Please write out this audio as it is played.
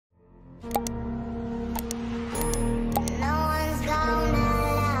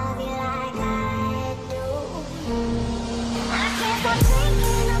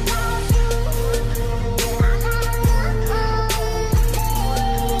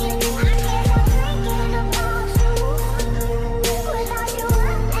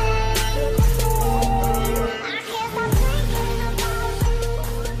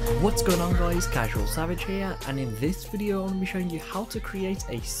guys, CasualSavage here, and in this video I'm going to be showing you how to create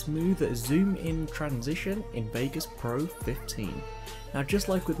a smooth zoom in transition in Vegas Pro 15. Now just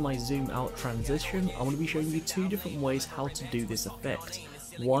like with my zoom out transition, I'm going to be showing you two different ways how to do this effect.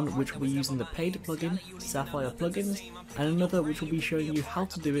 One which will be using the paid plugin, Sapphire Plugins, and another which will be showing you how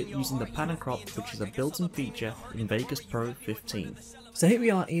to do it using the pan and crop, which is a built-in feature in Vegas Pro 15. So here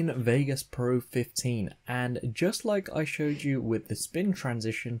we are in Vegas Pro 15, and just like I showed you with the spin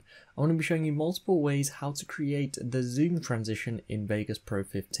transition, I'm going to be showing you multiple ways how to create the zoom transition in Vegas Pro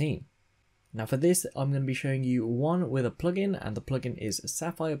 15. Now for this, I'm going to be showing you one with a plugin, and the plugin is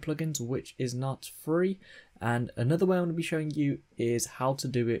Sapphire Plugins, which is not free. And another way I'm going to be showing you is how to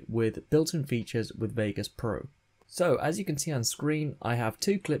do it with built-in features with Vegas Pro. So as you can see on screen, I have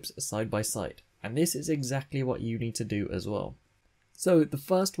two clips side by side, and this is exactly what you need to do as well. So the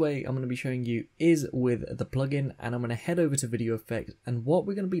first way I'm going to be showing you is with the plugin, and I'm going to head over to video effects, and what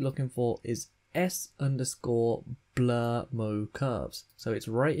we're going to be looking for is S_blur mo curves. So it's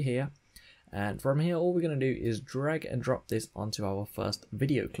right here. And from here, all we're going to do is drag and drop this onto our first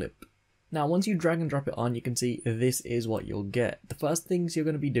video clip. Now, once you drag and drop it on, you can see this is what you'll get. The first things you're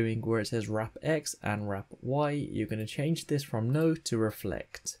going to be doing where it says wrap X and wrap Y, you're going to change this from no to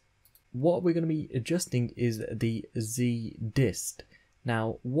reflect. What we're going to be adjusting is the Z dist.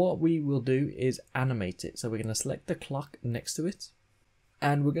 Now, what we will do is animate it. So we're going to select the clock next to it,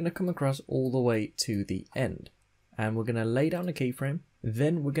 and we're going to come across all the way to the end. And we're going to lay down a keyframe.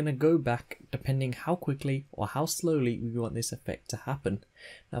 Then we're going to go back depending how quickly or how slowly we want this effect to happen.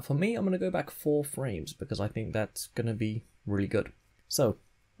 Now for me, I'm going to go back 4 frames because I think that's going to be really good. So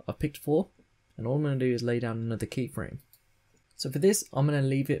I've picked 4, and all I'm going to do is lay down another keyframe. So for this, I'm going to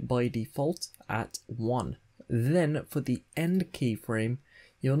leave it by default at 1. Then for the end keyframe,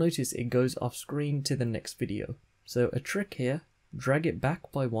 you'll notice it goes off screen to the next video. So a trick here, drag it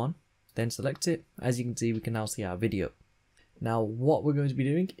back by 1, then select it. As you can see, we can now see our video. Now what we're going to be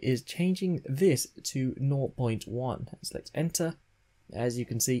doing is changing this to 0.1. Select enter. As you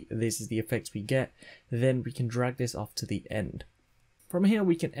can see, this is the effects we get. Then we can drag this off to the end. From here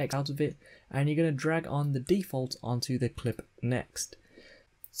we can X out of it, and you're going to drag on the default onto the clip next.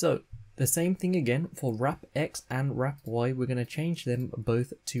 So the same thing again for wrap X and wrap Y, we're going to change them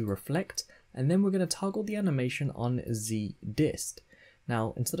both to reflect, and then we're going to toggle the animation on Z dist.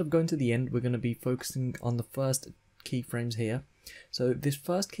 Now instead of going to the end, we're going to be focusing on the first keyframes here. So this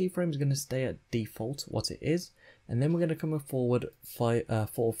first keyframe is going to stay at default, what it is, and then we're going to come forward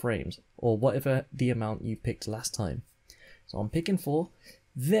 4 frames, or whatever the amount you picked last time. So I'm picking 4.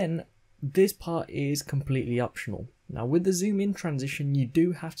 Then this part is completely optional. Now with the zoom in transition, you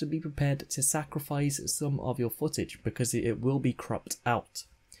do have to be prepared to sacrifice some of your footage because it will be cropped out.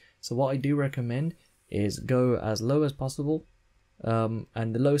 So what I do recommend is go as low as possible, and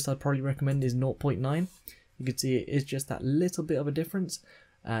the lowest I'd probably recommend is 0.9. You can see it is just that little bit of a difference,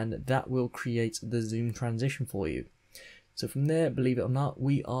 and that will create the zoom transition for you. So from there, believe it or not,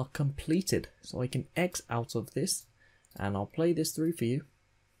 we are completed. So I can X out of this, and I'll play this through for you.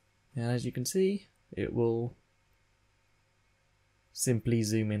 And as you can see, it will simply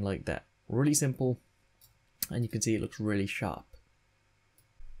zoom in like that. Really simple, and you can see it looks really sharp.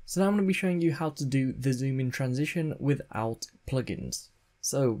 So now I'm going to be showing you how to do the zoom in transition without plugins.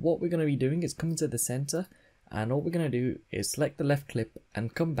 So what we're going to be doing is coming to the center, and all we're going to do is select the left clip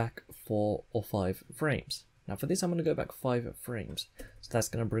and come back 4 or 5 frames. Now for this, I'm going to go back 5 frames. So that's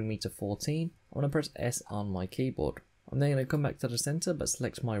going to bring me to 14. I'm going to press S on my keyboard. I'm then going to come back to the center, but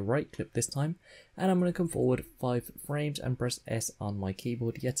select my right clip this time. And I'm going to come forward 5 frames and press S on my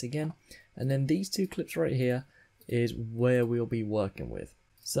keyboard yet again. And then these 2 clips right here is where we'll be working with.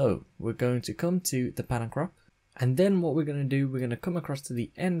 So we're going to come to the pan and crop. And then what we're going to do, we're going to come across to the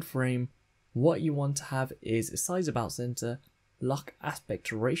end frame. What you want to have is size about center, lock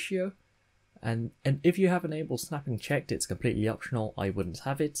aspect ratio, and if you have enabled snapping checked, it's completely optional, I wouldn't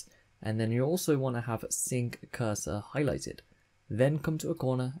have it. And then you also want to have sync cursor highlighted. Then come to a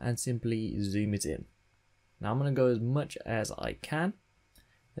corner and simply zoom it in. Now I'm going to go as much as I can.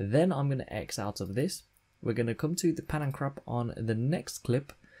 Then I'm going to X out of this. We're going to come to the pan and crop on the next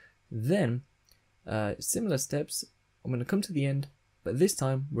clip. Then similar steps, I'm going to come to the end, but this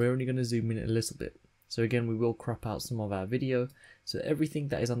time we're only going to zoom in a little bit. So again, we will crop out some of our video, so everything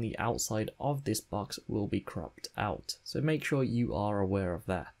that is on the outside of this box will be cropped out. So make sure you are aware of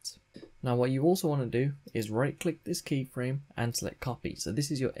that. Now what you also want to do is right click this keyframe and select copy. So this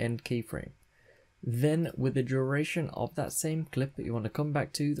is your end keyframe. Then with the duration of that same clip, you want to come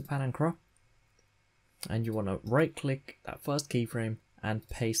back to the pan and crop, and you want to right click that first keyframe and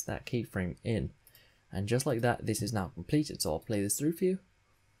paste that keyframe in. And just like that, this is now completed. So I'll play this through for you.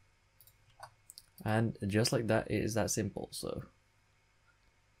 And just like that, it is that simple. So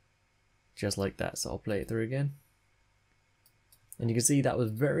just like that. So I'll play it through again. And you can see that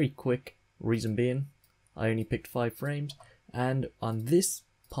was very quick. Reason being, I only picked 5 frames. And on this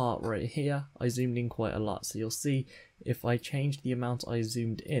part right here, I zoomed in quite a lot. So you'll see if I change the amount I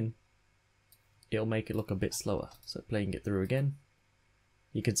zoomed in, it'll make it look a bit slower. So playing it through again,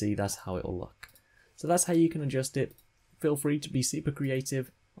 you can see that's how it'll look. So that's how you can adjust it. Feel free to be super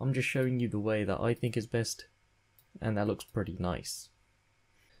creative. I'm just showing you the way that I think is best, and that looks pretty nice.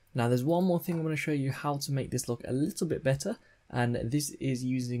 Now there's one more thing I'm going to show you how to make this look a little bit better, and this is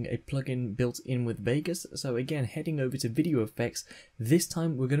using a plugin built in with Vegas. So again, heading over to video effects, this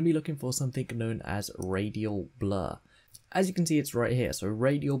time we're going to be looking for something known as Radial Blur. As you can see, it's right here. So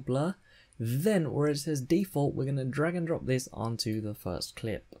Radial Blur. Then where it says default, we're going to drag and drop this onto the first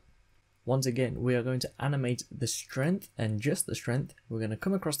clip. Once again, we are going to animate the strength, and just the strength. We're going to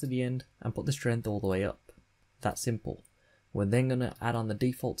come across to the end and put the strength all the way up. That simple. We're then going to add on the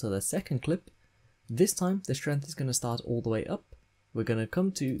default to the second clip. This time the strength is going to start all the way up. We're going to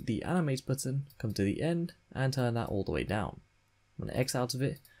come to the animate button, come to the end, and turn that all the way down. I'm going to X out of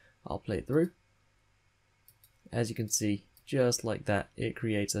it. I'll play it through. As you can see, just like that, it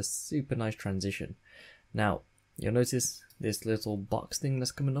creates a super nice transition. Now, you'll notice this little box thing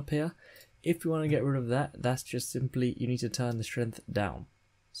that's coming up here. If you want to get rid of that, that's just simply, you need to turn the strength down.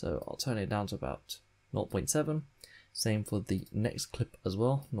 So I'll turn it down to about 0.7. Same for the next clip as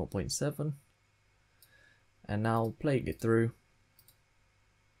well, 0.7. And now playing it through,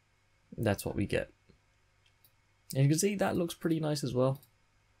 that's what we get. And you can see that looks pretty nice as well.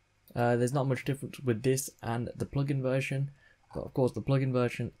 There's not much difference with this and the plugin version, but of course the plugin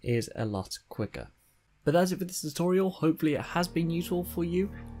version is a lot quicker. But that's it for this tutorial. Hopefully it has been useful for you,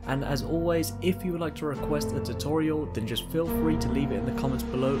 and as always, if you would like to request a tutorial, then just feel free to leave it in the comments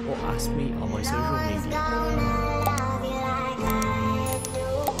below or ask me on my social media.